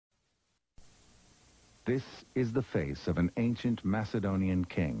This is the face of an ancient Macedonian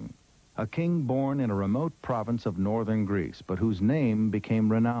king. A king born in a remote province of northern Greece, but whose name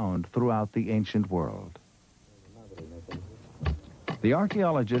became renowned throughout the ancient world. The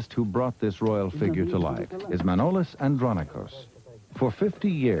archaeologist who brought this royal figure to light is Manolis Andronicos. For 50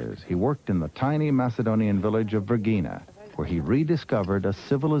 years, he worked in the tiny Macedonian village of Vergina, where he rediscovered a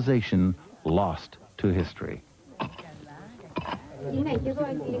civilization lost to history. In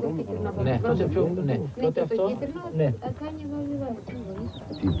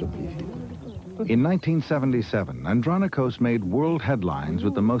 1977, Andronicos made world headlines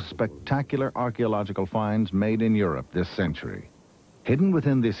with the most spectacular archaeological finds made in Europe this century. Hidden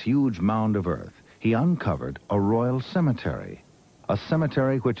within this huge mound of earth, he uncovered a royal cemetery, a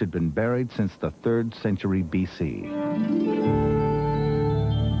cemetery which had been buried since the 3rd century BC.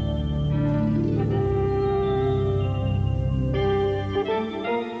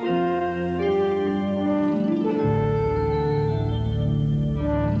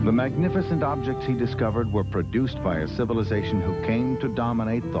 The magnificent objects he discovered were produced by a civilization who came to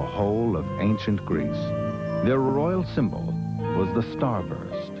dominate the whole of ancient Greece. Their royal symbol was the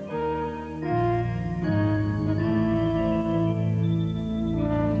starburst.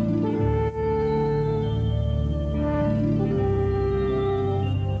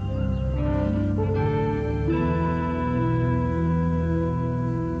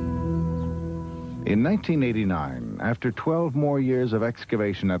 In 1989, after 12 more years of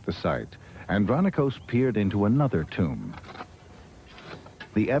excavation at the site, Andronicos peered into another tomb.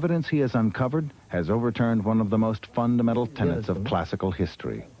 The evidence he has uncovered has overturned one of the most fundamental tenets of classical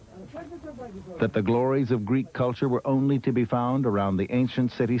history: that the glories of Greek culture were only to be found around the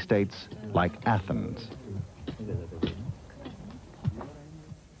ancient city-states like Athens.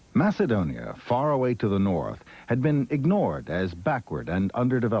 Macedonia, far away to the north, had been ignored as backward and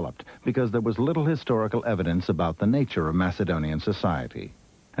underdeveloped because there was little historical evidence about the nature of Macedonian society.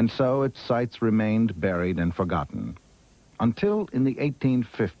 And so its sites remained buried and forgotten. Until in the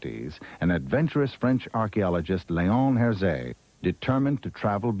 1850s, an adventurous French archaeologist, Léon Herzé, determined to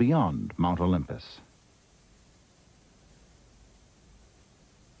travel beyond Mount Olympus.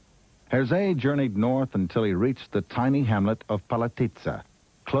 Herzé journeyed north until he reached the tiny hamlet of Palatitsa,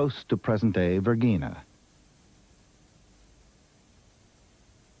 close to present-day Vergina.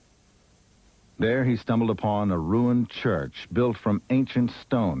 There he stumbled upon a ruined church built from ancient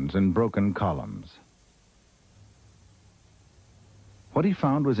stones and broken columns. What he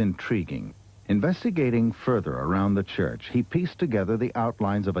found was intriguing. Investigating further around the church, he pieced together the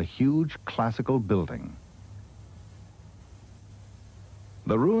outlines of a huge classical building.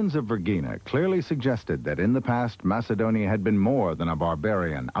 The ruins of Vergina clearly suggested that in the past Macedonia had been more than a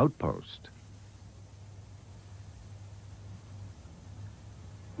barbarian outpost.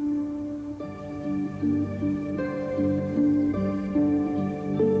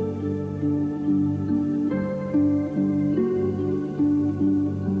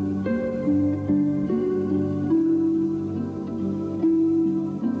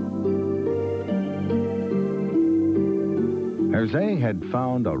 Herzé had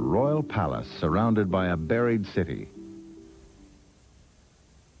found a royal palace surrounded by a buried city.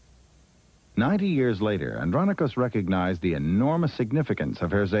 90 years later, Andronicos recognized the enormous significance of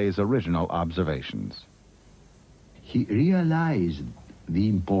Herzé's original observations. He realized the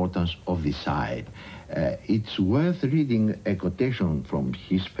importance of the site. It's worth reading a quotation from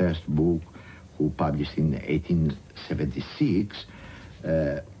his first book, who published in 1876.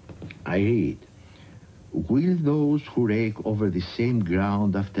 I read, "Will those who rake over the same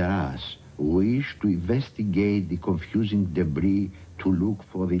ground after us wish to investigate the confusing debris to look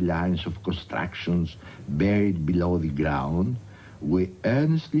for the lines of constructions buried below the ground? We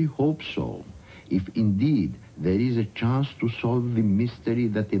earnestly hope so. If indeed there is a chance to solve the mystery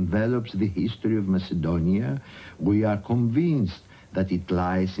that envelops the history of Macedonia, we are convinced that it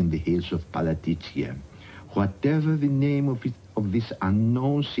lies in the hills of Palatitsa. Whatever the name of this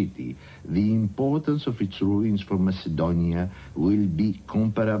unknown city, the importance of its ruins for Macedonia will be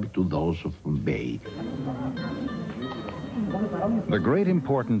comparable to those of Bombay." The great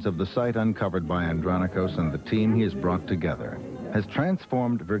importance of the site uncovered by Andronicos and the team he has brought together has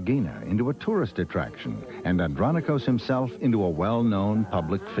transformed Vergina into a tourist attraction and Andronicos himself into a well-known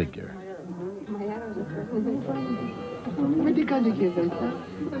public figure.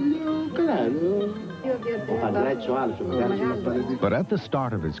 But at the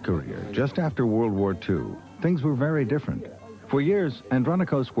start of his career, just after World War II, things were very different. For years,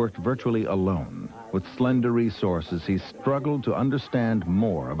 Andronicos worked virtually alone. With slender resources, he struggled to understand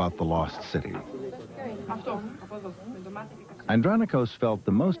more about the lost city. Andronicos felt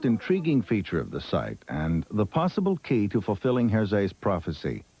the most intriguing feature of the site, and the possible key to fulfilling Herzé's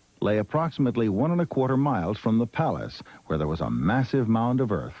prophecy, lay approximately 1¼ miles from the palace, where there was a massive mound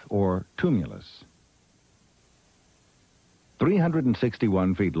of earth, or tumulus.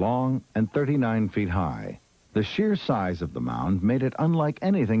 361 feet long and 39 feet high. The sheer size of the mound made it unlike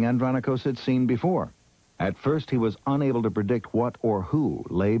anything Andronicos had seen before. At first, he was unable to predict what or who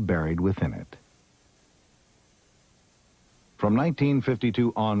lay buried within it. From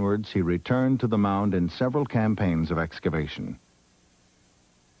 1952 onwards, he returned to the mound in several campaigns of excavation.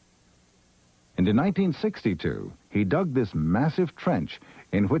 And in 1962, he dug this massive trench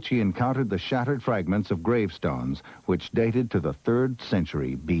in which he encountered the shattered fragments of gravestones which dated to the 3rd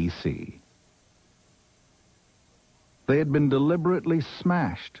century B.C. They had been deliberately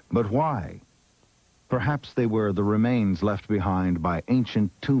smashed, but why? Perhaps they were the remains left behind by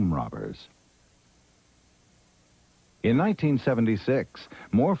ancient tomb robbers. In 1976,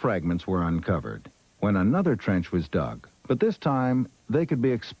 more fragments were uncovered when another trench was dug, but this time they could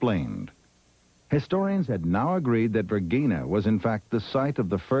be explained. Historians had now agreed that Vergina was in fact the site of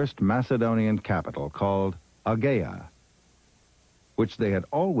the first Macedonian capital, called Achaea, which they had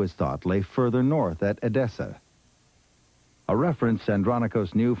always thought lay further north at Edessa. A reference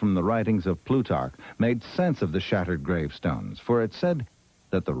Andronicos knew from the writings of Plutarch made sense of the shattered gravestones, for it said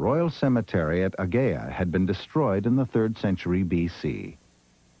that the royal cemetery at Achaea had been destroyed in the 3rd century B.C.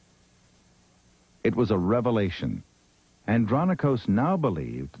 It was a revelation. Andronicos now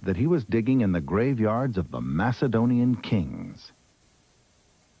believed that he was digging in the graveyards of the Macedonian kings.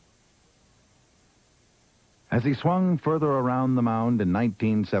 As he swung further around the mound in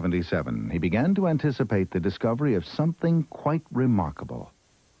 1977, he began to anticipate the discovery of something quite remarkable.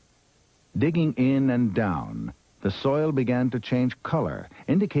 Digging in and down, the soil began to change color,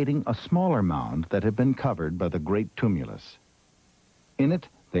 indicating a smaller mound that had been covered by the great tumulus. In it,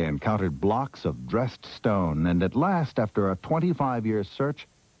 they encountered blocks of dressed stone, and at last, after a 25-year search,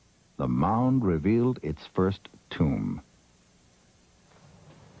 the mound revealed its first tomb.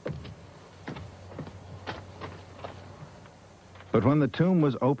 But when the tomb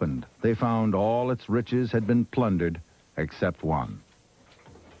was opened, they found all its riches had been plundered except one.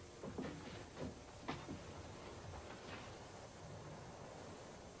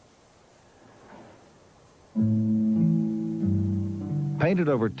 Painted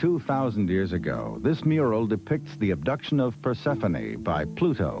over 2,000 years ago, this mural depicts the abduction of Persephone by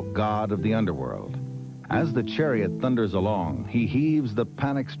Pluto, god of the underworld. As the chariot thunders along, he heaves the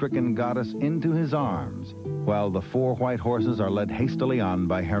panic-stricken goddess into his arms, while the 4 white horses are led hastily on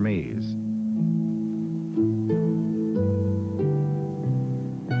by Hermes.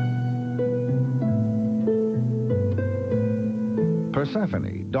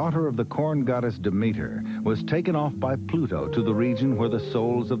 Persephone, daughter of the corn goddess Demeter, was taken off by Pluto to the region where the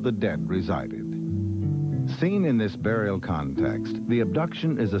souls of the dead resided. Seen in this burial context, the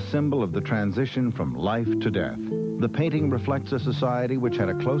abduction is a symbol of the transition from life to death. The painting reflects a society which had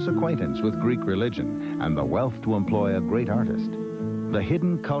a close acquaintance with Greek religion and the wealth to employ a great artist. The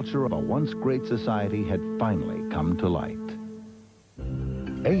hidden culture of a once great society had finally come to light.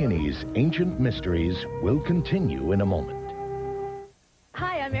 A&E's Ancient Mysteries will continue in a moment.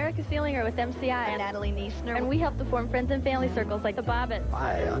 Hi, I'm Erica Seelinger with MCI. I'm Natalie Neesner. And we help to form friends and family circles like the Bobbitts.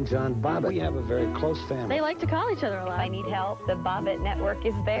 Hi, I'm John Bobbitt. We have a very close family. They like to call each other a lot. If I need help, the Bobbitt network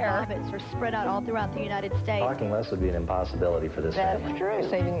is there. The Bobbitts are spread out all throughout the United States. Talking less would be an impossibility for this family. That's true.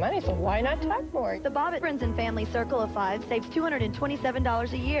 Saving money, so why not talk more? The Bobbitt Friends and Family Circle of 5 saves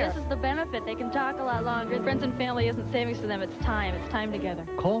 $227 a year. This is the benefit. They can talk a lot longer. Friends and family isn't savings to them. It's time. It's time together.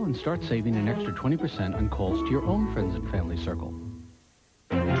 Call and start saving an extra 20% on calls to your own friends and family circle.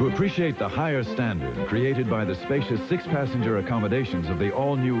 To appreciate the higher standard created by the spacious 6-passenger accommodations of the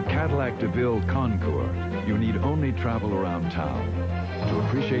all-new Cadillac DeVille Concours, you need only travel around town. To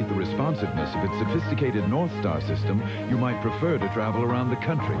appreciate the responsiveness of its sophisticated North Star system, you might prefer to travel around the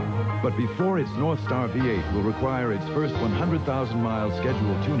country. But before its North Star V8 will require its first 100,000-mile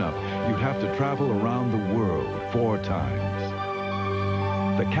scheduled tune-up, you'd have to travel around the world 4 times.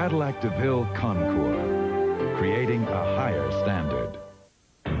 The Cadillac DeVille Concours, creating a higher standard.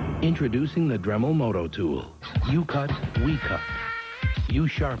 Introducing the Dremel Moto Tool. You cut, we cut. You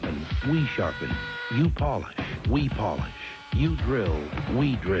sharpen, we sharpen. You polish, we polish. You drill,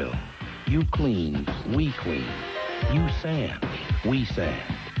 we drill. You clean, we clean. You sand, we sand.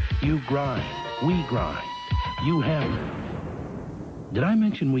 You grind, we grind. You hammer. Did I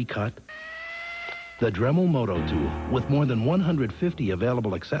mention we cut? The Dremel Moto Tool, with more than 150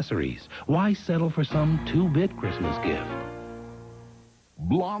 available accessories. Why settle for some 2-bit Christmas gift?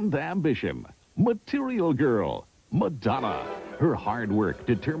 Blonde ambition, material girl, Madonna. Her hard work,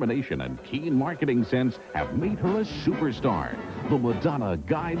 determination, and keen marketing sense have made her a superstar. The Madonna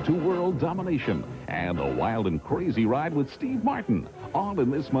Guide to World Domination and a wild and crazy ride with Steve Martin, all in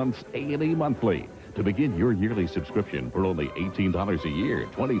this month's A&E Monthly. To begin your yearly subscription for only $18 a year,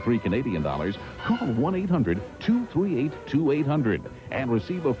 23 Canadian dollars, call 1-800-238-2800 and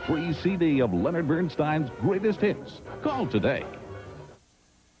receive a free CD of Leonard Bernstein's greatest hits. Call today.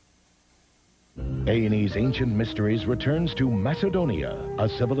 A&E's Ancient Mysteries returns to Macedonia, a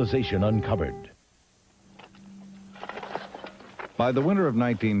civilization uncovered. By the winter of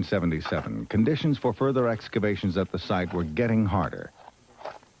 1977, conditions for further excavations at the site were getting harder.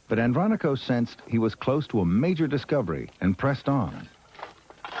 But Andronicos sensed he was close to a major discovery and pressed on.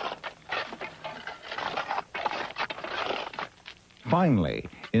 Finally,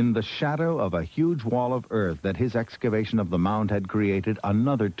 in the shadow of a huge wall of earth that his excavation of the mound had created,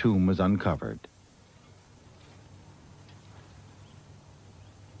 another tomb was uncovered.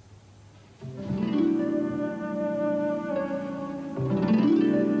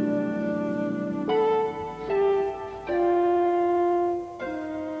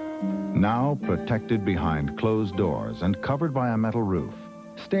 Now protected behind closed doors and covered by a metal roof,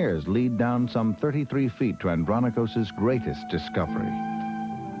 stairs lead down some 33 feet to Andronicos' greatest discovery.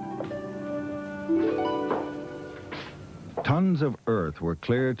 Tons of earth were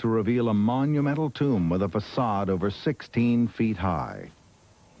cleared to reveal a monumental tomb with a facade over 16 feet high.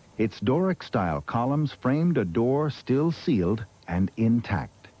 Its Doric-style columns framed a door still sealed and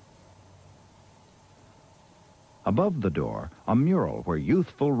intact. Above the door, a mural where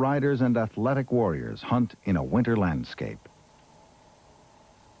youthful riders and athletic warriors hunt in a winter landscape.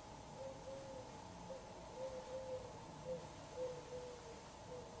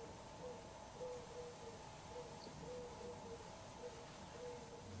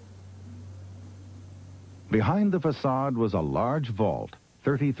 Behind the facade was a large vault,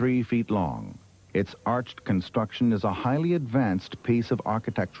 33 feet long. Its arched construction is a highly advanced piece of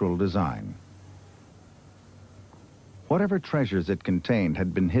architectural design. Whatever treasures it contained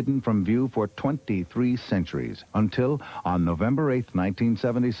had been hidden from view for 23 centuries, until, on November 8,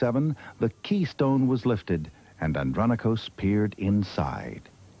 1977, the keystone was lifted and Andronicos peered inside.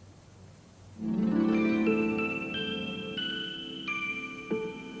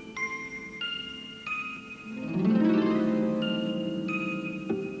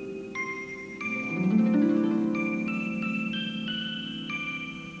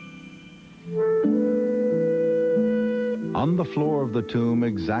 On the floor of the tomb,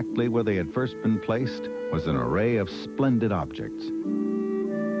 exactly where they had first been placed, was an array of splendid objects.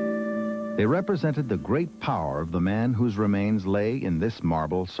 They represented the great power of the man whose remains lay in this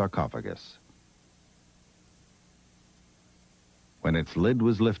marble sarcophagus. When its lid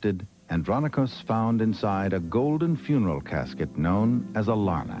was lifted, Andronicos found inside a golden funeral casket known as a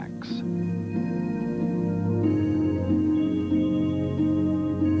larnax.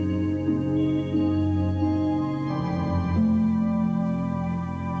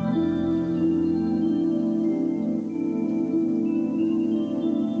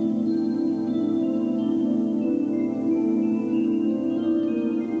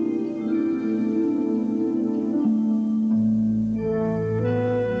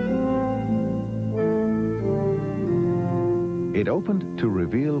 It opened to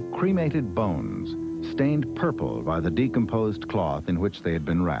reveal cremated bones, stained purple by the decomposed cloth in which they had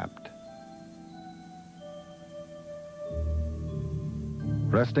been wrapped.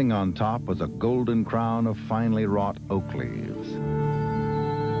 Resting on top was a golden crown of finely wrought oak leaves.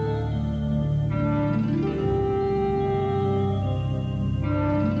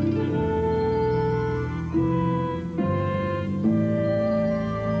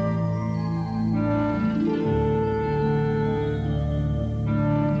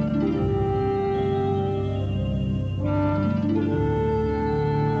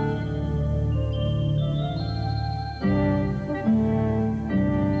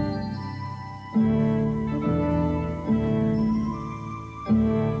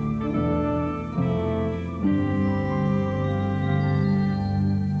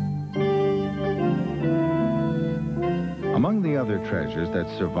 Among the other treasures that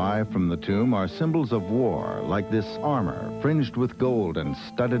survive from the tomb are symbols of war, like this armor, fringed with gold and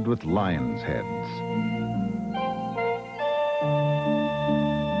studded with lions' heads.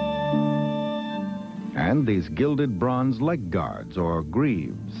 And these gilded bronze leg guards, or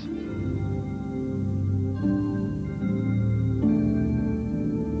greaves.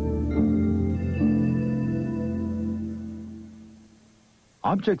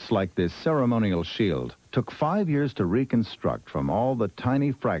 Objects like this ceremonial shield took 5 years to reconstruct from all the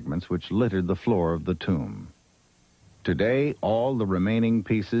tiny fragments which littered the floor of the tomb. Today, all the remaining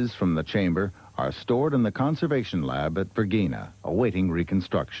pieces from the chamber are stored in the conservation lab at Vergina, awaiting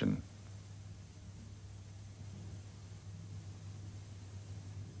reconstruction.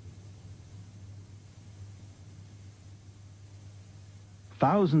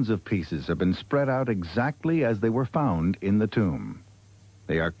 Thousands of pieces have been spread out exactly as they were found in the tomb.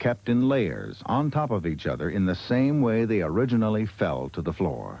 They are kept in layers on top of each other in the same way they originally fell to the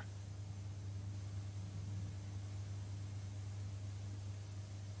floor.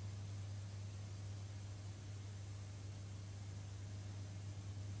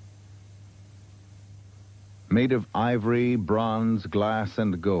 Made of ivory, bronze, glass,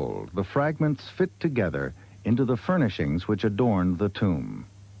 and gold, the fragments fit together into the furnishings which adorned the tomb.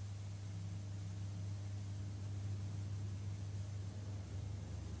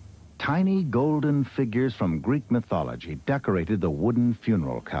 Tiny golden figures from Greek mythology decorated the wooden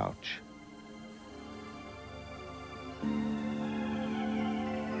funeral couch.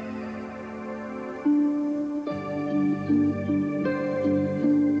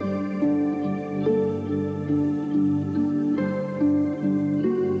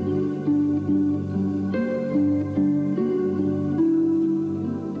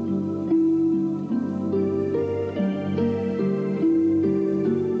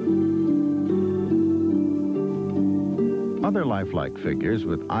 Other lifelike figures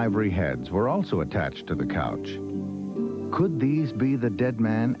with ivory heads were also attached to the couch. Could these be the dead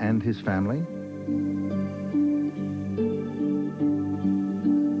man and his family?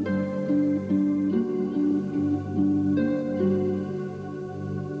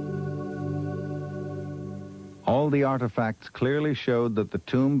 All the artifacts clearly showed that the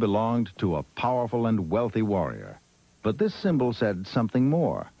tomb belonged to a powerful and wealthy warrior. But this symbol said something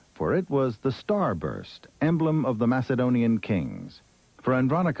more, for it was the starburst, emblem of the Macedonian kings. For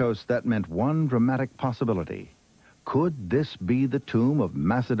Andronicos, that meant one dramatic possibility. Could this be the tomb of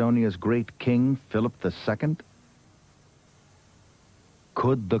Macedonia's great king, Philip II?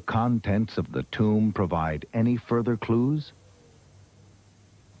 Could the contents of the tomb provide any further clues?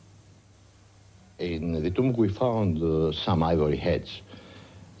 In the tomb we found some ivory heads.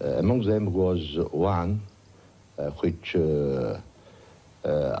 Among them was one which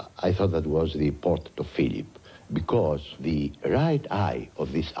I thought that was the portrait of Philip, because the right eye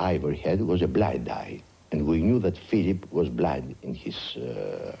of this ivory head was a blind eye, and we knew that Philip was blind in his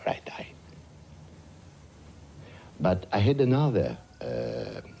right eye. But I had another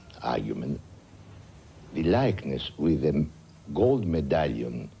argument. The likeness with the gold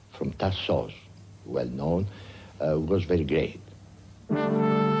medallion from Tassos, well known, was very great.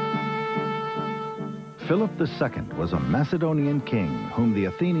 Philip II was a Macedonian king whom the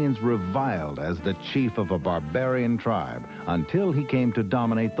Athenians reviled as the chief of a barbarian tribe until he came to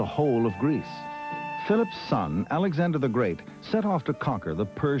dominate the whole of Greece. Philip's son, Alexander the Great, set off to conquer the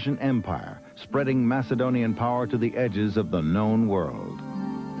Persian Empire, spreading Macedonian power to the edges of the known world.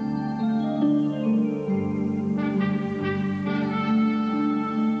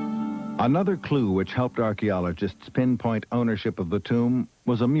 Another clue which helped archaeologists pinpoint ownership of the tomb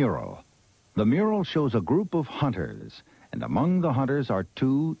was a mural. The mural shows a group of hunters, and among the hunters are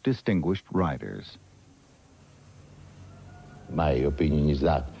two distinguished riders. My opinion is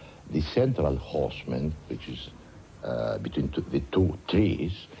that the central horseman, which is between the two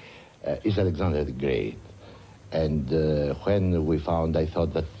trees, is Alexander the Great. And when we found, I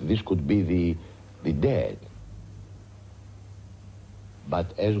thought that this could be the dead.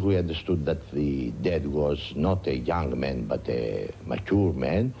 But as we understood that the dead was not a young man, but a mature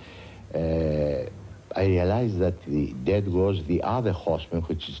man, I realized that the dead was the other horseman,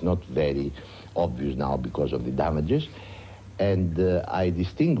 which is not very obvious now because of the damages, and I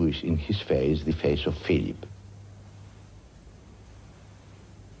distinguished in his face the face of Philip.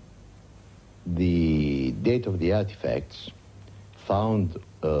 The date of the artifacts found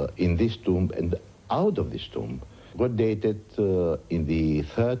in this tomb and out of this tomb were dated in the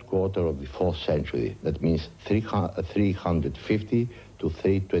third quarter of the 4th century. That means 350 to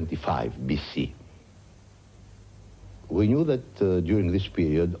 325 BC. We knew that during this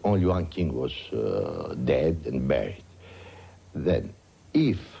period only one king was dead and buried. Then,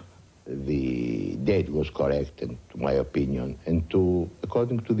 if the date was correct, and to my opinion, and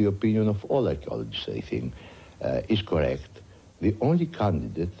according to the opinion of all archaeologists, I think, is correct, the only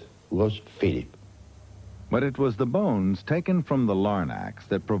candidate was Philip. But it was the bones taken from the Larnax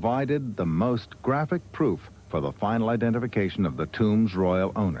that provided the most graphic proof for the final identification of the tomb's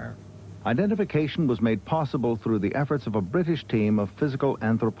royal owner. Identification was made possible through the efforts of a British team of physical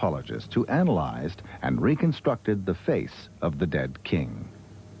anthropologists who analyzed and reconstructed the face of the dead king.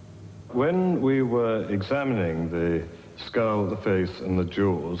 When we were examining the skull, the face, and the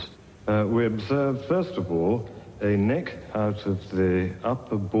jaws, we observed, first of all, a nick out of the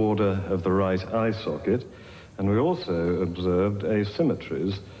upper border of the right eye socket, and we also observed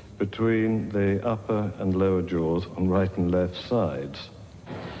asymmetries between the upper and lower jaws on right and left sides,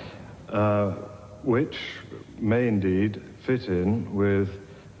 which may indeed fit in with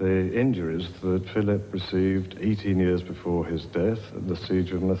the injuries that Philip received 18 years before his death at the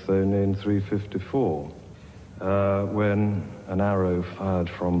siege of Macedonia in 354, when an arrow fired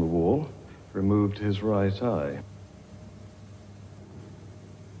from the wall removed his right eye.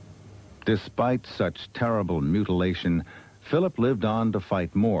 Despite such terrible mutilation, Philip lived on to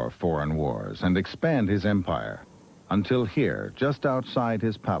fight more foreign wars and expand his empire, until here, just outside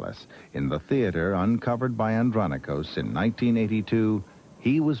his palace, in the theater uncovered by Andronicos in 1982,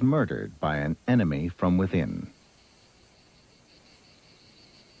 he was murdered by an enemy from within.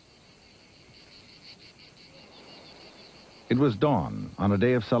 It was dawn on a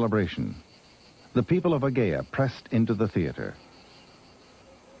day of celebration. The people of Achaia pressed into the theater.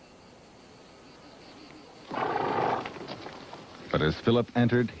 But as Philip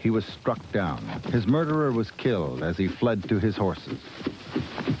entered, he was struck down. His murderer was killed as he fled to his horses.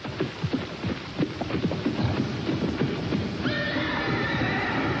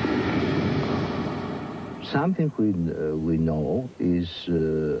 Something we know is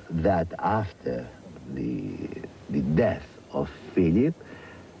that after the death of Philip,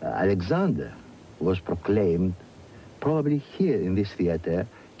 Alexander was proclaimed, probably here in this theater,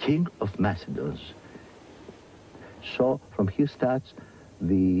 King of Macedon. So from here starts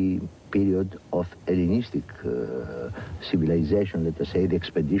the period of Hellenistic civilization, let us say, the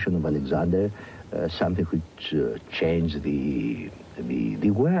expedition of Alexander, something which changed the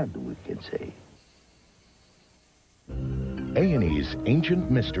world, we can say. A&E's Ancient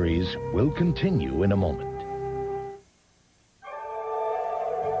Mysteries will continue in a moment.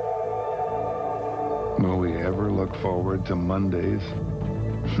 Will we ever look forward to Mondays?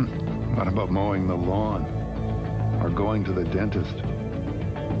 What about mowing the lawn? Or going to the dentist?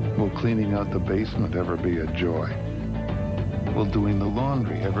 Will cleaning out the basement ever be a joy? Will doing the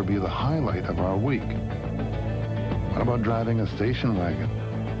laundry ever be the highlight of our week? What about driving a station wagon?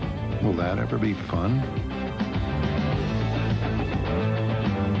 Will that ever be fun?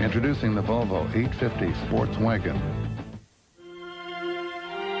 Introducing the Volvo 850 Sports Wagon.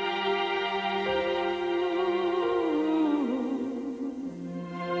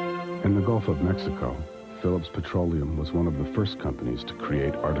 In the Gulf of Mexico, Phillips Petroleum was one of the first companies to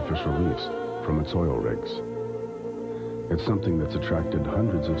create artificial reefs from its oil rigs. It's something that's attracted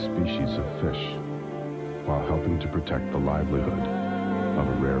hundreds of species of fish while helping to protect the livelihood of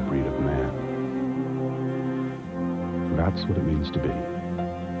a rare breed of man. That's what it means to be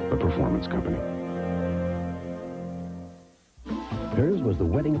a performance company. Hers was the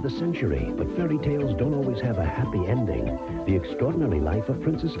wedding of the century, but fairy tales don't always have a happy ending. The Extraordinary Life of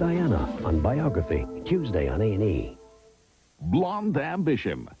Princess Diana on Biography, Tuesday on A&E. Blonde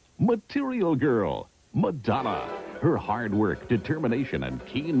ambition, material girl, Madonna. Her hard work, determination, and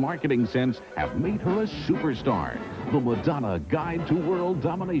keen marketing sense have made her a superstar. The Madonna Guide to World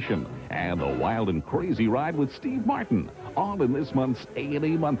Domination and a wild and crazy ride with Steve Martin, all in this month's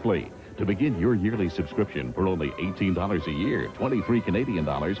A&E Monthly. To begin your yearly subscription for only $18 a year, 23 Canadian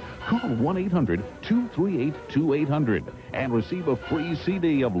dollars, call 1-800-238-2800 and receive a free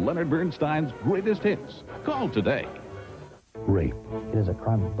CD of Leonard Bernstein's greatest hits. Call today. Rape. It is a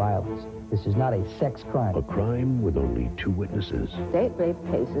crime of violence. This is not a sex crime. A crime with only 2 witnesses. Date rape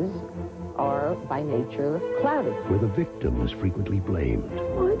cases are, by nature, clouded. Where the victim is frequently blamed.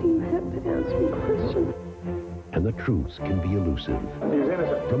 Why do you have to ask me questions? And the truths can be elusive.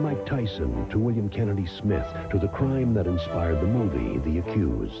 From Mike Tyson to William Kennedy Smith to the crime that inspired the movie, The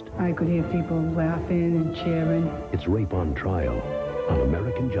Accused. I could hear people laughing and cheering. It's Rape on Trial on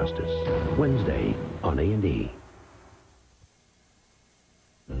American Justice. Wednesday on A&E.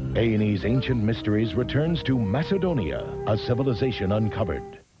 A&E's Ancient Mysteries returns to Macedonia, a civilization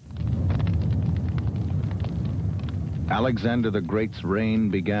uncovered. Alexander the Great's reign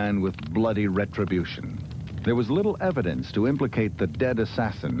began with bloody retribution. There was little evidence to implicate the dead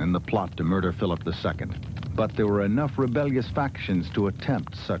assassin in the plot to murder Philip II, but there were enough rebellious factions to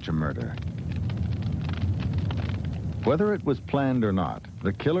attempt such a murder. Whether it was planned or not,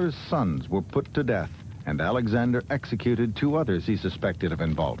 the killer's sons were put to death, and Alexander executed 2 others he suspected of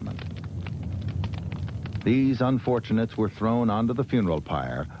involvement. These unfortunates were thrown onto the funeral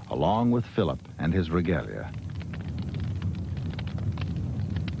pyre, along with Philip and his regalia.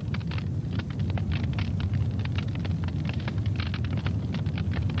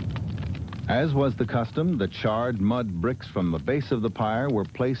 As was the custom, the charred mud bricks from the base of the pyre were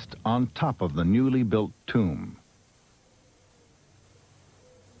placed on top of the newly built tomb.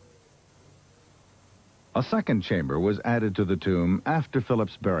 A second chamber was added to the tomb after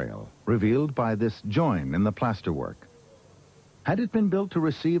Philip's burial, revealed by this join in the plasterwork. Had it been built to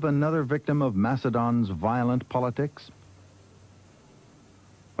receive another victim of Macedon's violent politics?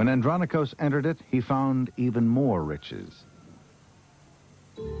 When Andronicos entered it, he found even more riches.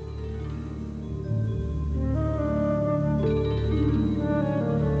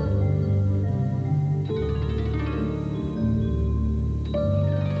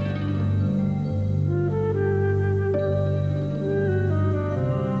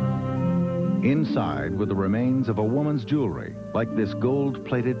 Inside were the remains of a woman's jewelry, like this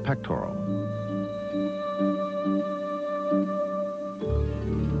gold-plated pectoral.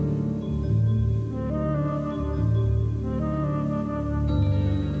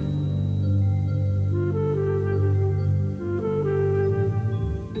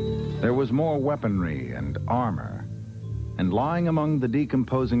 There was more weaponry and armor, and lying among the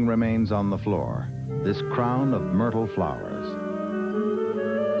decomposing remains on the floor, this crown of myrtle flowers.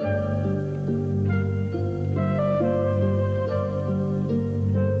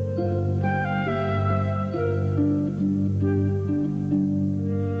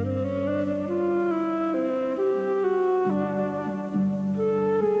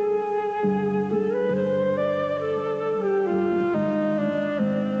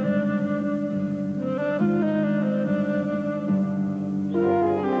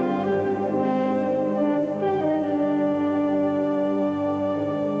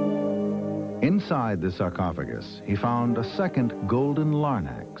 Inside the sarcophagus, he found a second golden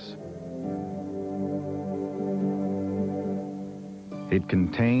larnax. It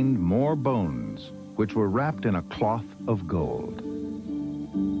contained more bones, which were wrapped in a cloth of gold.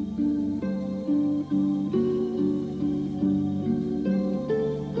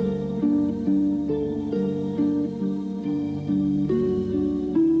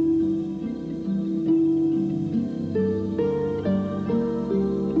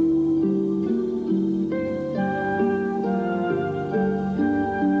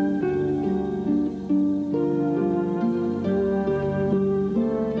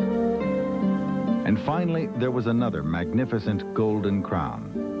 Finally, there was another magnificent golden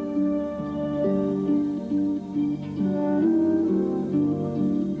crown.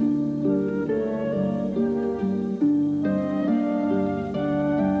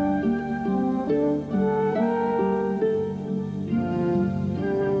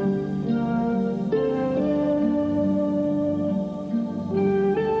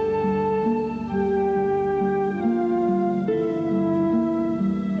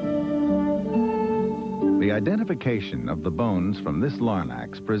 The identification of the bones from this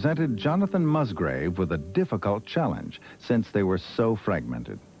larnax presented Jonathan Musgrave with a difficult challenge, since they were so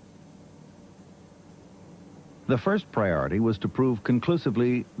fragmented. The first priority was to prove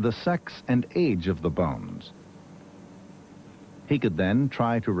conclusively the sex and age of the bones. He could then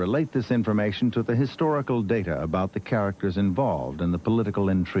try to relate this information to the historical data about the characters involved in the political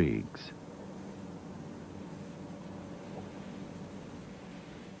intrigues.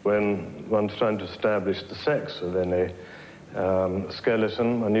 When one's trying to establish the sex of any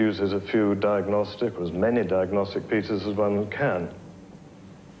skeleton, one uses a few diagnostic, or as many diagnostic pieces as one can.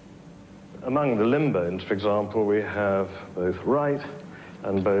 Among the limb bones, for example, we have both right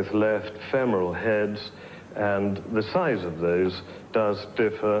and both left femoral heads, and the size of those does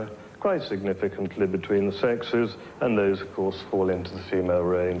differ quite significantly between the sexes, and those, of course, fall into the female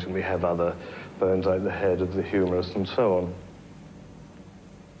range, and we have other bones like the head of the humerus and so on.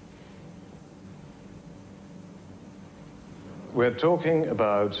 We're talking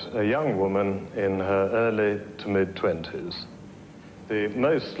about a young woman in her early to mid-20s. The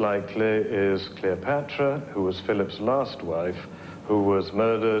most likely is Cleopatra, who was Philip's last wife, who was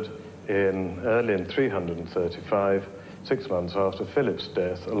murdered early in 335, 6 months after Philip's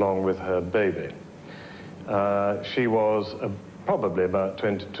death, along with her baby. She was probably about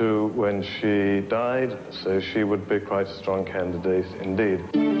 22 when she died, so she would be quite a strong candidate indeed.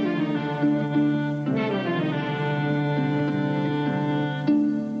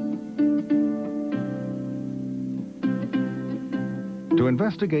 To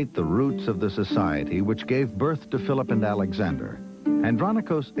investigate the roots of the society which gave birth to Philip and Alexander,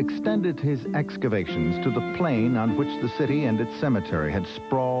 Andronicos extended his excavations to the plain on which the city and its cemetery had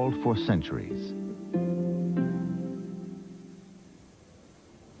sprawled for centuries.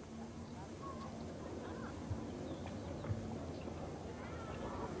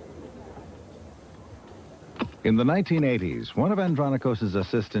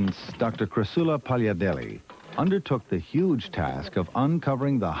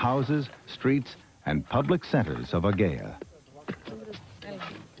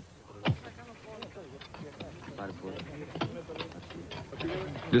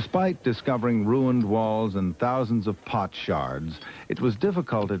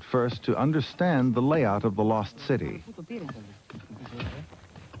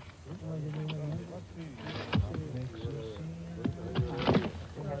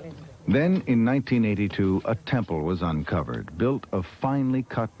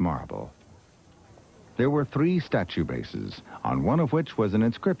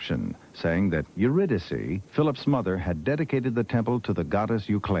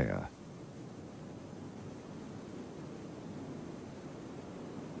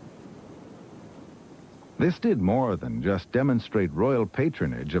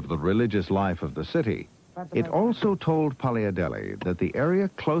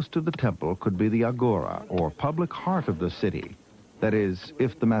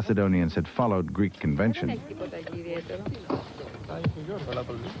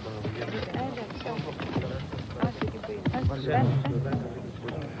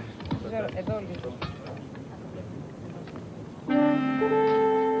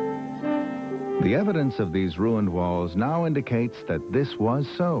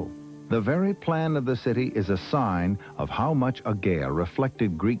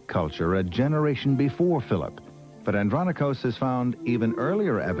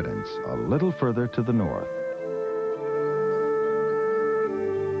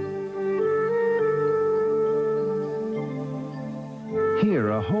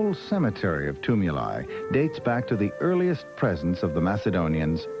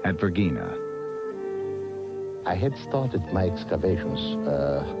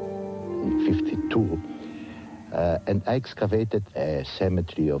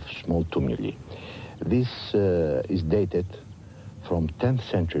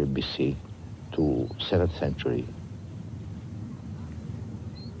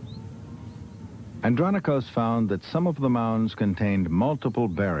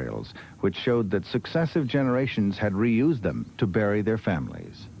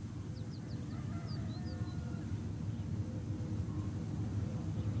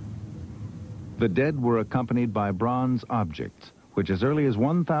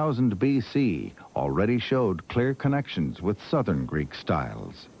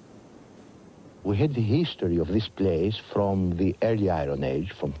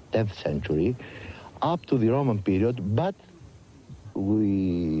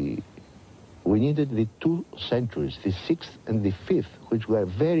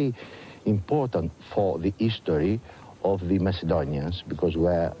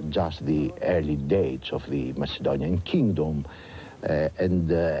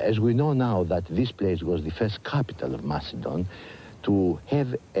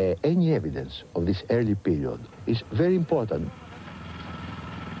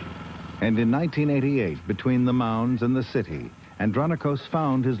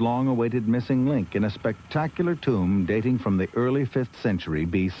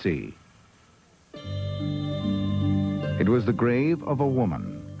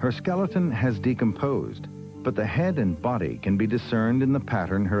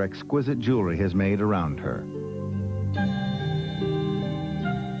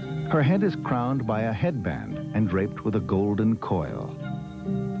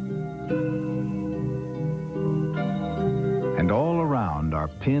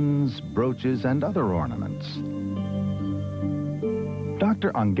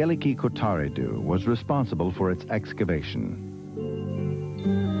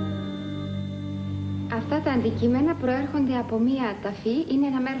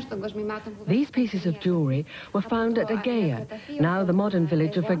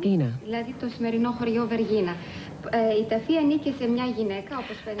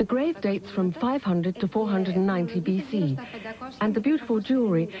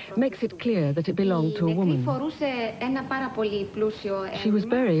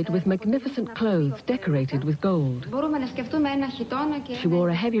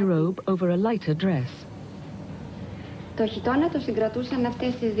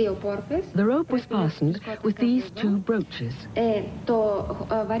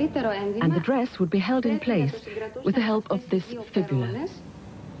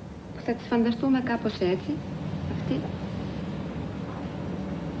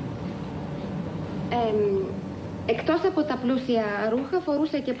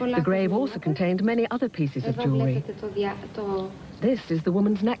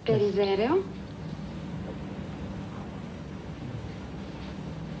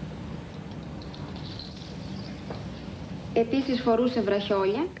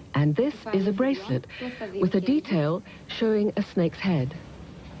 And this is a bracelet with a detail showing a snake's head.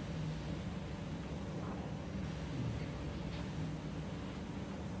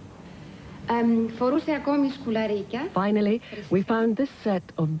 Finally, we found this set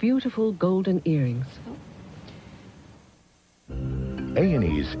of beautiful golden earrings.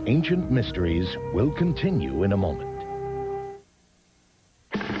 A&E's Ancient Mysteries will continue in a moment.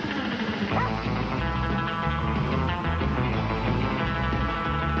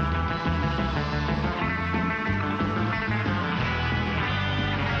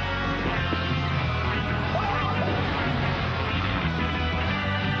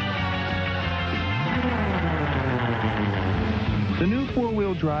 The new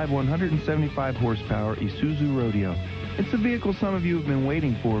four-wheel drive 175 horsepower Isuzu Rodeo. It's a vehicle some of you have been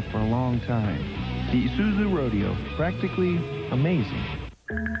waiting for a long time. The Isuzu Rodeo, practically amazing.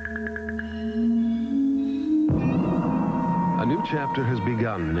 A new chapter has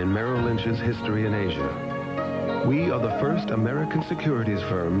begun in Merrill Lynch's history in Asia. We are the first American securities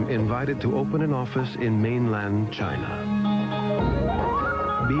firm invited to open an office in mainland China.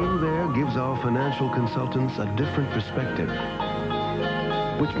 Being there gives our financial consultants a different perspective,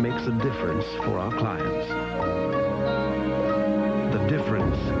 which makes a difference for our clients. The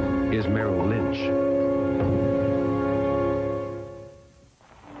difference is Merrill Lynch.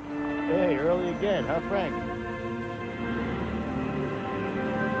 Hey, early again, huh, Frank?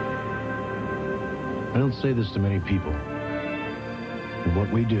 I don't say this to many people. But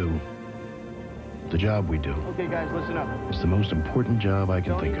what we do, the job we do, Okay, guys, listen up. is the most important job I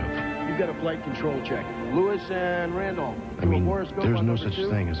can think of. You've got a flight control check. Lewis and Randolph. I mean, Horoscope there's on no number such 2.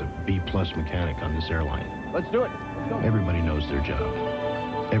 thing as a B-plus mechanic on this airline. Let's do it. Let's go. Everybody knows their job.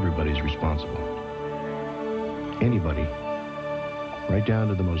 Everybody's responsible. Anybody, right down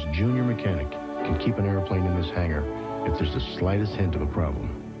to the most junior mechanic, can keep an airplane in this hangar if there's the slightest hint of a problem.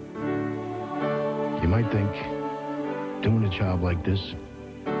 You might think, doing a job like this,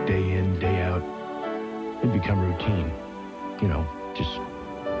 day in, day out, it'd become routine. You know, just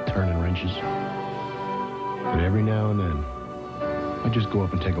turning wrenches. But every now and then, I just go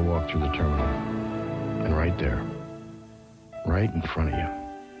up and take a walk through the terminal. And right there, right in front of you,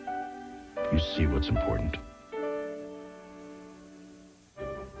 you see what's important.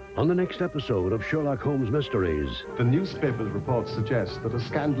 On the next episode of Sherlock Holmes Mysteries, the newspaper's reports suggest that a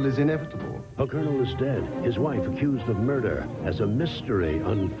scandal is inevitable. a colonel is dead, his wife accused of murder, as a mystery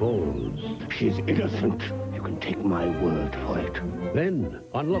unfolds. She's innocent. You can take my word for it. Then,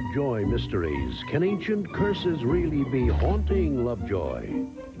 on Lovejoy Mysteries, can ancient curses really be haunting Lovejoy?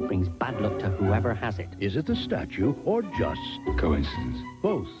 It brings bad luck to whoever has it. Is it the statue or just coincidence?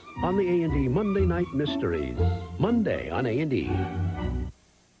 Both on the A&E Monday Night Mysteries. Monday on A&E.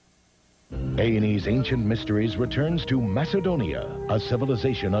 A&E's Ancient Mysteries returns to Macedonia, a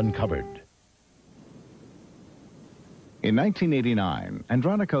civilization uncovered. In 1989,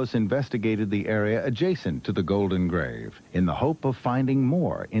 Andronicos investigated the area adjacent to the Golden Grave in the hope of finding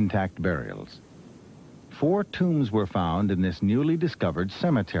more intact burials. 4 tombs were found in this newly discovered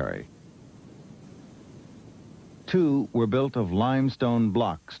cemetery. 2 were built of limestone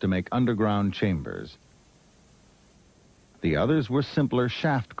blocks to make underground chambers. The others were simpler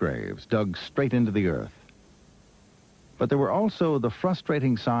shaft graves dug straight into the earth. But there were also the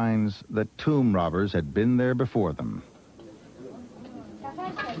frustrating signs that tomb robbers had been there before them.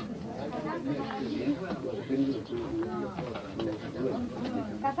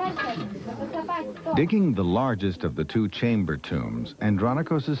 Digging the largest of the 2 chamber tombs,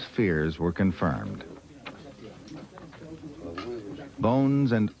 Andronicos' fears were confirmed.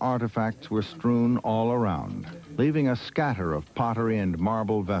 Bones and artifacts were strewn all around, leaving a scatter of pottery and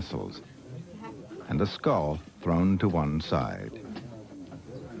marble vessels, and a skull thrown to one side.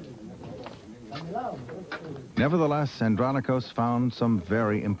 Nevertheless, Andronicos found some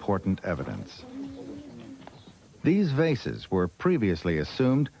very important evidence. These vases were previously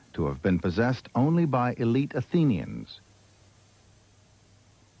assumed to have been possessed only by elite Athenians.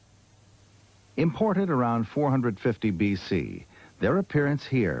 Imported around 450 BC, their appearance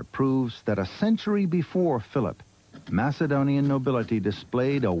here proves that a century before Philip, Macedonian nobility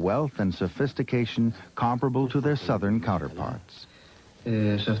displayed a wealth and sophistication comparable to their southern counterparts.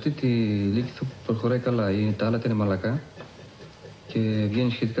 Σε αυτή τη λύκηθο προχωράει καλά. Τα άλλα είναι μαλακά και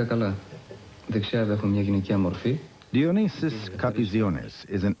βγαίνει σχετικά καλά. Δεξιά έχουμε μια γυναικεία μορφή. Dionysius Kapizionis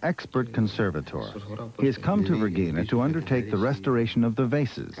is an expert conservator. He has come to Vergina to undertake the restoration of the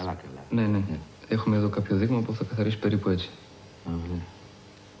vases. Ναι, ναι. Έχουμε εδώ κάποιο δείγμα που θα καθαρίσει περίπου έτσι.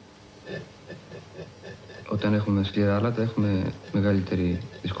 Όταν έχουμε σκληρά άλατα έχουμε μεγαλύτερη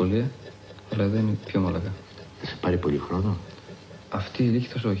δυσκολία, αλλά εδώ είναι πιο μαλακά.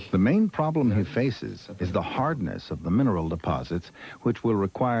 The main problem he faces is the hardness of the mineral deposits, which will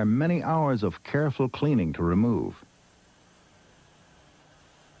require many hours of careful cleaning to remove.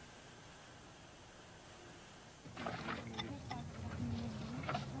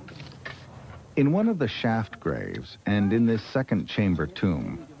 In one of the shaft graves, and in this second chamber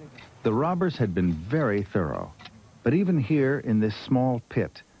tomb, the robbers had been very thorough. But even here, in this small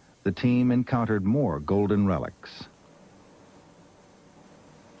pit, the team encountered more golden relics.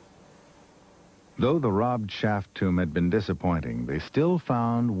 Though the robbed shaft tomb had been disappointing, they still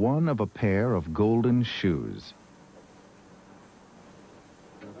found one of a pair of golden shoes.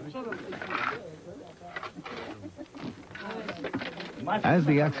 As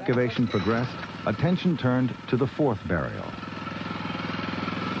the excavation progressed, attention turned to the fourth burial.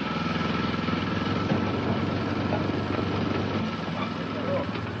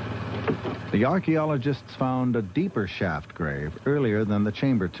 The archaeologists found a deeper shaft grave earlier than the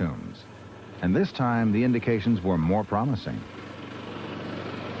chamber tombs, and this time the indications were more promising.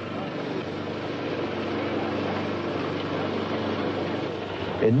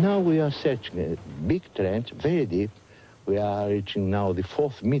 And now we are searching a big trench, very deep. We are reaching now the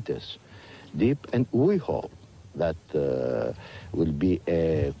 4 meters deep, and we hope that will be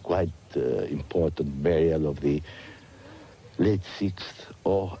a quite important burial of the late 6th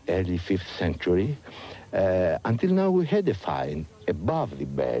or early 5th century. Until now we had a find above the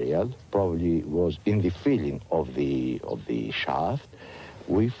burial, probably was in the filling of the shaft.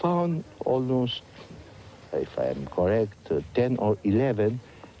 We found almost, if I am correct, 10 or 11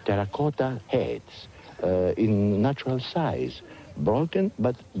 terracotta heads in natural size, broken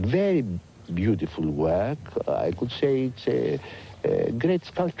but very beautiful work. I could say it's a great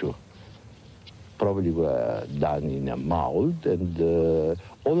sculpture. Probably were done in a mold, and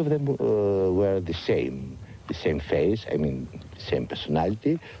all of them were the same face, I mean, same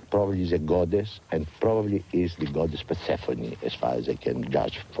personality. Probably is a goddess, and probably is the goddess Persephone, as far as I can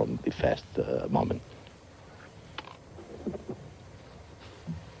judge from the first moment.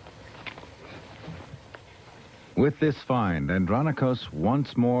 With this find, Andronicos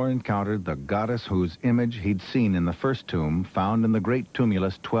once more encountered the goddess whose image he'd seen in the first tomb found in the great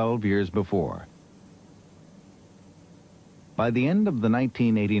tumulus 12 years before. By the end of the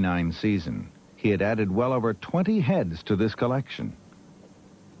 1989 season, he had added well over 20 heads to this collection.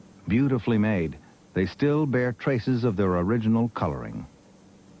 Beautifully made, they still bear traces of their original coloring.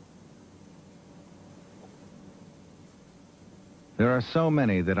 There are so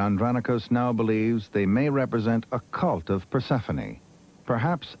many that Andronicos now believes they may represent a cult of Persephone,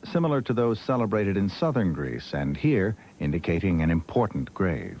 perhaps similar to those celebrated in southern Greece, and here indicating an important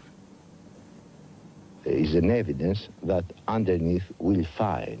grave. There is an evidence that underneath we'll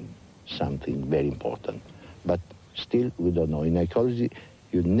find something very important, but still we don't know. In archaeology,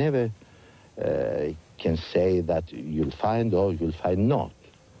 you never can say that you'll find or you'll find not.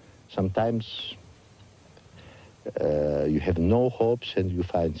 Sometimes you have no hopes and you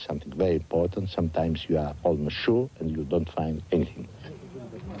find something very important. Sometimes you are almost sure and you don't find anything.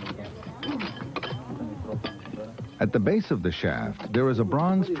 At the base of the shaft, there is a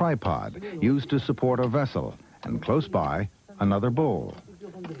bronze tripod used to support a vessel, and close by, another bowl.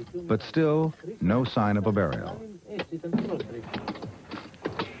 But still, no sign of a burial.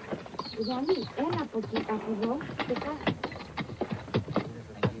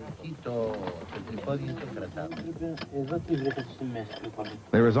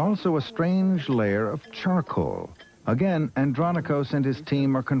 There is also a strange layer of charcoal. Again, Andronicos and his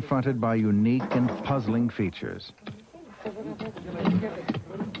team are confronted by unique and puzzling features.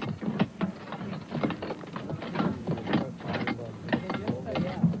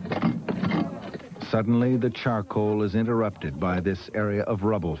 Suddenly, the charcoal is interrupted by this area of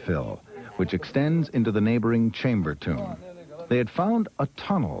rubble fill, which extends into the neighboring chamber tomb. They had found a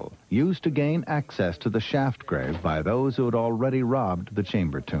tunnel used to gain access to the shaft grave by those who had already robbed the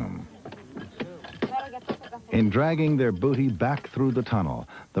chamber tomb. In dragging their booty back through the tunnel,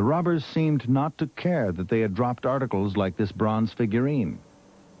 the robbers seemed not to care that they had dropped articles like this bronze figurine.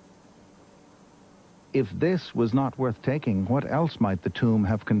 If this was not worth taking, what else might the tomb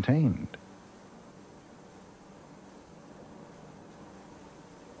have contained?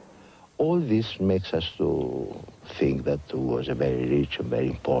 All this makes us to think that it was a very rich and very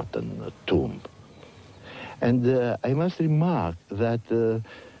important tomb. And I must remark that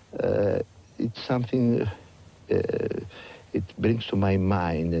it's something, it brings to my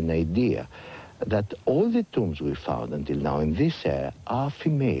mind an idea that all the tombs we found until now in this area are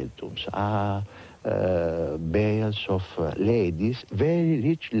female tombs, are burials of ladies, very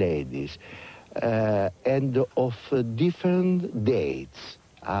rich ladies, and of different dates.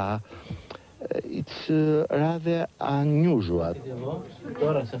 It's rather unusual.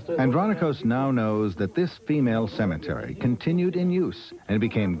 Andronicos now knows that this female cemetery continued in use and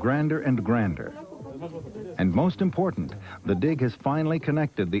became grander and grander. And most important, the dig has finally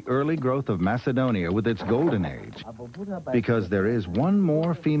connected the early growth of Macedonia with its golden age, because there is one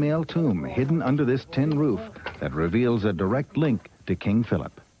more female tomb hidden under this tin roof that reveals a direct link to King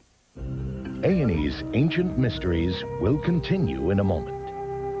Philip. A&E's Ancient Mysteries will continue in a moment.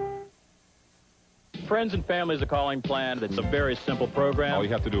 Friends and Family is a calling plan. It's a very simple program. All you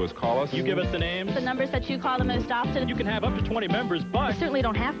have to do is call us. You give us the names. The numbers that you call the most often. You can have up to 20 members, but you certainly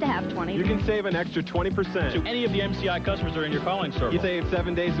don't have to have 20. You can save an extra 20%. To any of the MCI customers that are in your calling circle. You save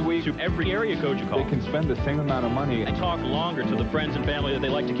 7 days a week. To every area code you call. They can spend the same amount of money. And talk longer to the friends and family that they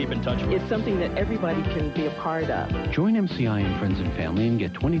like to keep in touch with. It's something that everybody can be a part of. Join MCI and Friends and Family and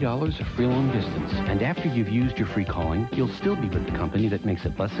get $20 of free long distance. And after you've used your free calling, you'll still be with the company that makes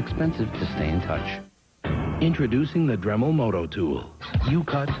it less expensive to stay in touch. Introducing the Dremel Moto tool. You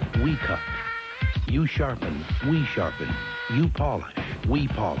cut, we cut. You sharpen, we sharpen. You polish, we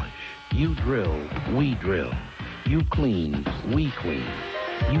polish. You drill, we drill. You clean, we clean.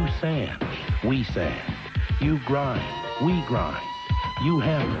 You sand, we sand. You grind, we grind. You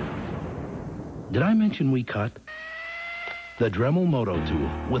hammer. Did I mention we cut? The Dremel Moto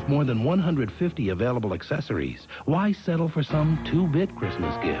tool, with more than 150 available accessories. Why settle for some 2-bit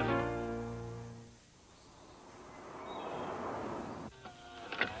Christmas gift?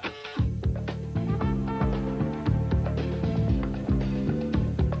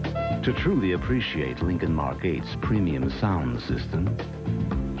 To truly appreciate Lincoln Mark 8's premium sound system,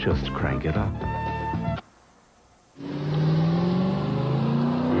 just crank it up.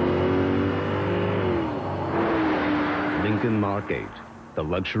 Lincoln Mark 8, the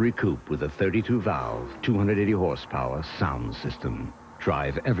luxury coupe with a 32-valve, 280 horsepower sound system.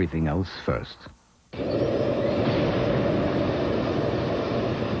 Drive everything else first.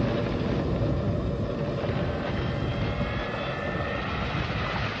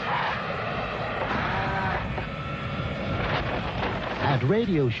 At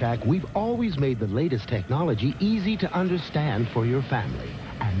Radio Shack, we've always made the latest technology easy to understand for your family.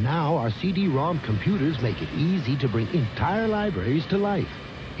 And now our CD-ROM computers make it easy to bring entire libraries to life.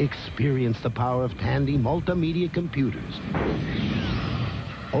 Experience the power of Tandy multimedia computers.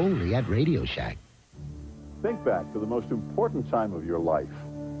 Only at Radio Shack. Think back to the most important time of your life.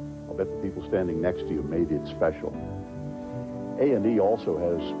 I'll bet the people standing next to you made it special. A&E also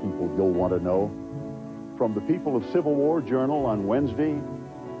has people you'll want to know. From the people of Civil War Journal on Wednesday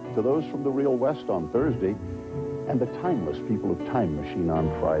to those from the Real West on Thursday and the timeless people of Time Machine on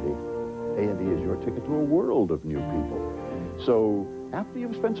Friday. A&E is your ticket to a world of new people. So after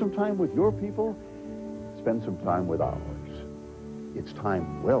you've spent some time with your people, spend some time with ours. It's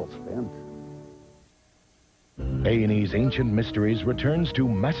time well spent. A&E's Ancient Mysteries returns to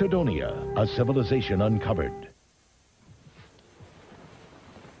Macedonia, a civilization uncovered.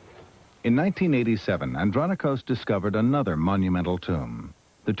 In 1987, Andronicos discovered another monumental tomb.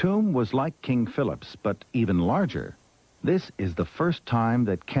 The tomb was like King Philip's, but even larger. This is the first time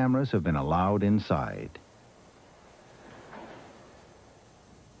that cameras have been allowed inside.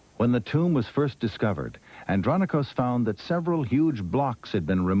 When the tomb was first discovered, Andronicos found that several huge blocks had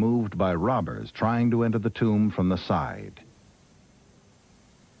been removed by robbers trying to enter the tomb from the side.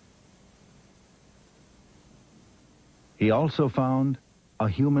 He also found a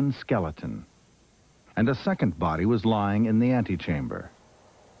human skeleton, and a second body was lying in the antechamber.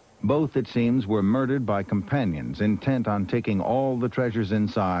 Both, it seems, were murdered by companions intent on taking all the treasures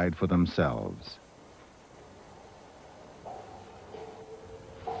inside for themselves.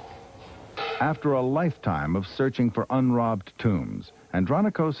 After a lifetime of searching for unrobbed tombs,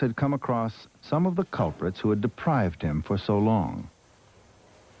 Andronicos had come across some of the culprits who had deprived him for so long.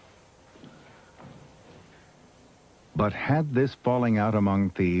 But had this falling out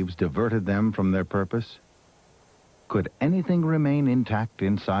among thieves diverted them from their purpose? Could anything remain intact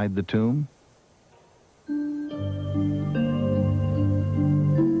inside the tomb?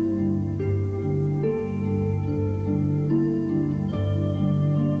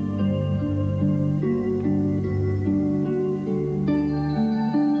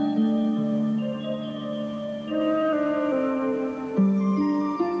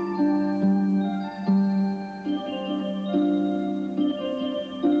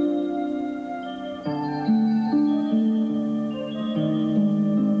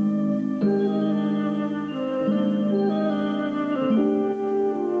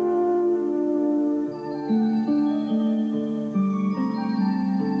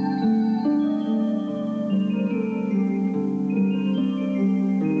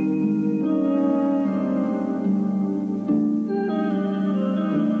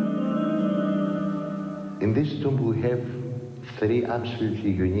 tomb we have three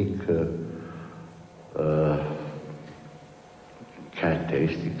absolutely unique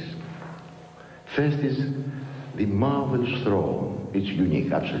characteristics. First is the marvelous throne. It's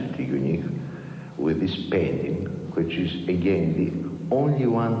unique, absolutely unique, with this painting, which is again the only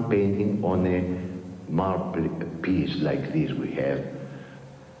one painting on a marble piece like this we have.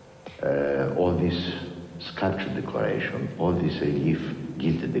 All this sculpture decoration, all this relief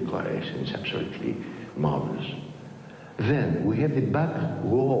gilded decoration is absolutely marvelous. Then we have the back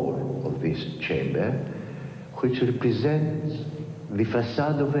wall of this chamber, which represents the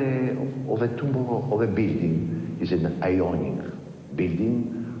facade of a tomb of a building. It's an Ionic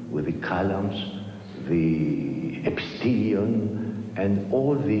building with the columns, the epistelion, and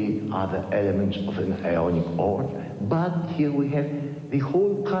all the other elements of an Ionic art. But here we have the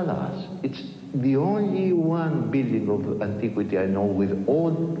whole colors. It's the only one building of antiquity I know with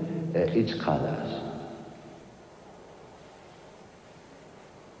all its colors.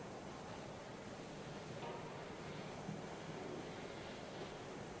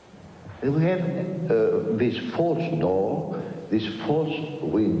 And we have this false door, these false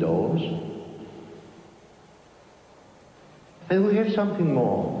windows, and we have something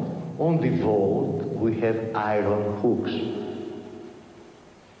more. On the vault, we have iron hooks.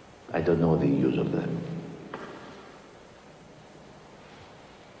 I don't know the use of them.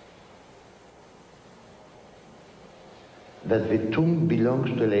 That the tomb belongs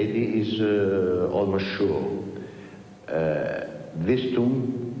to a lady is almost sure. This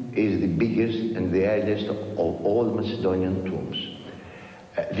tomb is the biggest and the earliest of all Macedonian tombs.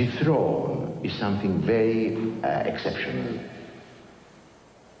 The throne is something very exceptional.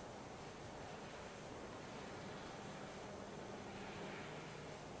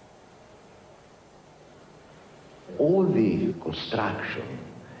 All the construction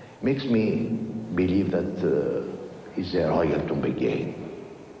makes me believe that it's a royal tomb again.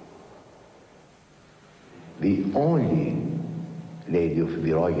 The only lady of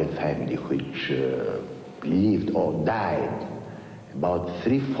the royal family which lived or died about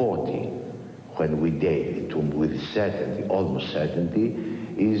 340 when we date the tomb with certainty, almost certainty,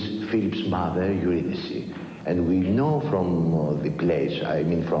 is Philip's mother, Eurydice. And we know from the place, I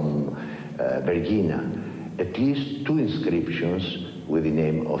mean from Vergina, at least 2 inscriptions with the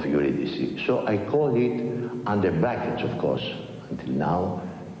name of Eurydice. So I call it, under brackets of course, until now,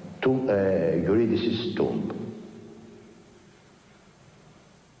 Eurydice's tomb.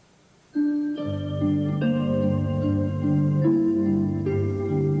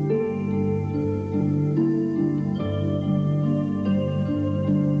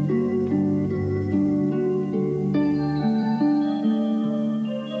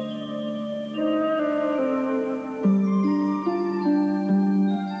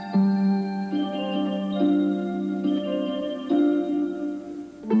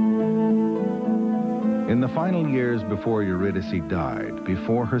 Before Eurydice died,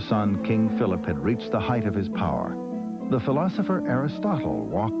 before her son King Philip had reached the height of his power, the philosopher Aristotle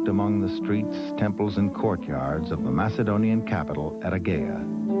walked among the streets, temples, and courtyards of the Macedonian capital at Achaia.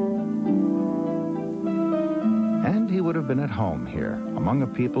 And he would have been at home here, among a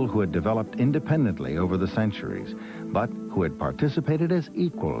people who had developed independently over the centuries, but who had participated as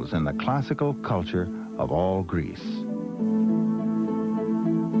equals in the classical culture of all Greece.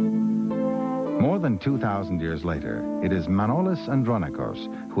 More than 2,000 years later, it is Manolis Andronicos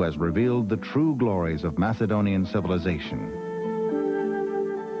who has revealed the true glories of Macedonian civilization.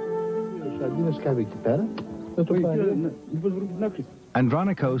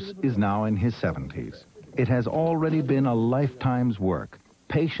 Andronicos is now in his 70s. It has already been a lifetime's work,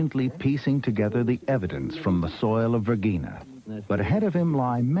 patiently piecing together the evidence from the soil of Vergina. But ahead of him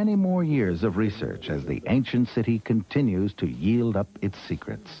lie many more years of research as the ancient city continues to yield up its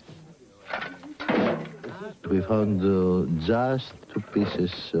secrets. We found just 2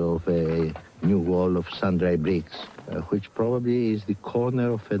 pieces of a new wall of sun-dry bricks, which probably is the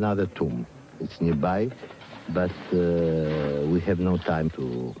corner of another tomb. It's nearby, but we have no time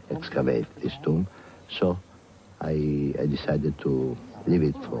to excavate this tomb, so I decided to leave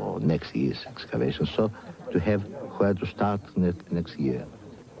it for next year's excavation, so to have where to start next year.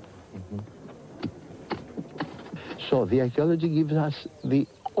 So the archaeology gives us the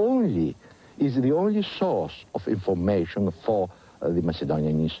only source of information for the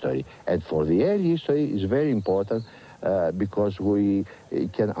Macedonian history. And for the early history is very important because we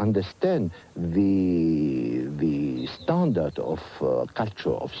can understand the standard of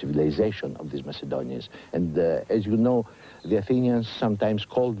culture, of civilization of these Macedonians. And as you know, the Athenians sometimes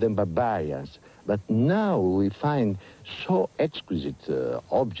called them barbarians. But now we find so exquisite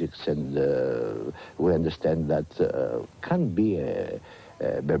objects, and we understand that can't be a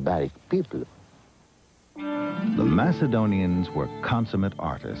barbaric people. The Macedonians were consummate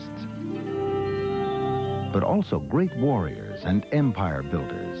artists, but also great warriors and empire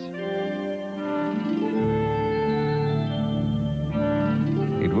builders.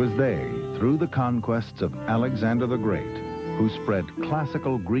 It was they, through the conquests of Alexander the Great, who spread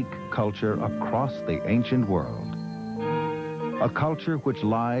classical Greek culture across the ancient world. A culture which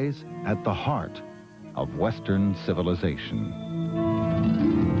lies at the heart of Western civilization.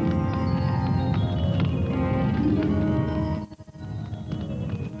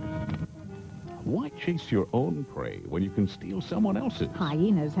 Why chase your own prey when you can steal someone else's?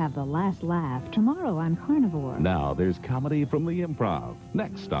 Hyenas have the last laugh. Tomorrow on Carnivore. Now there's comedy from the improv.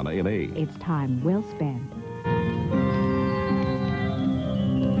 Next on A&E. It's time well spent.